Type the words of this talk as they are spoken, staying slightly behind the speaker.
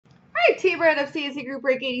right, Team Random CNC Group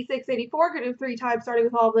Break 86, 84. Gonna do 3 times starting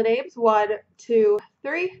with all of the names. 1, 2,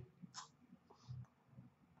 3.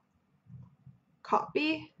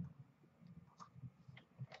 Copy.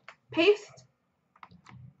 Paste.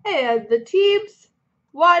 And the teams.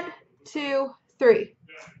 1, 2, 3.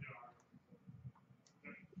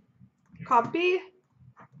 Copy.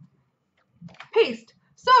 Paste.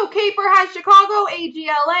 So, Caper has Chicago,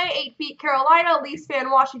 AGLA, 8 Feet Carolina, Leafs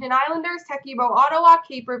fan Washington Islanders, Tekimo Ottawa,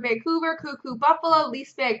 Caper Vancouver, Cuckoo Buffalo,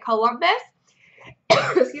 Leafs fan Columbus.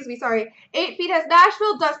 Excuse me, sorry. 8 Feet has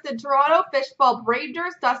Nashville, Dustin Toronto, Fishbulb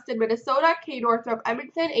Rangers, Dustin Minnesota, K Northrop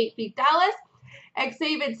Edmonton, 8 Feet Dallas,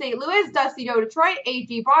 Xavier St. Louis, Dusty No Detroit,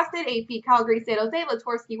 AG Boston, 8 Feet Calgary San Jose,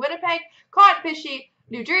 Latorsky Winnipeg, Caught Fishy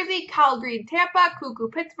New Jersey, Cal Green Tampa, Cuckoo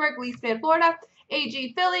Pittsburgh, Leafs fan Florida,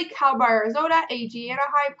 AG Philly, Calbar Arizona, AG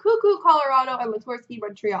Anaheim, Cuckoo Colorado, and Latorsky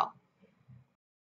Montreal.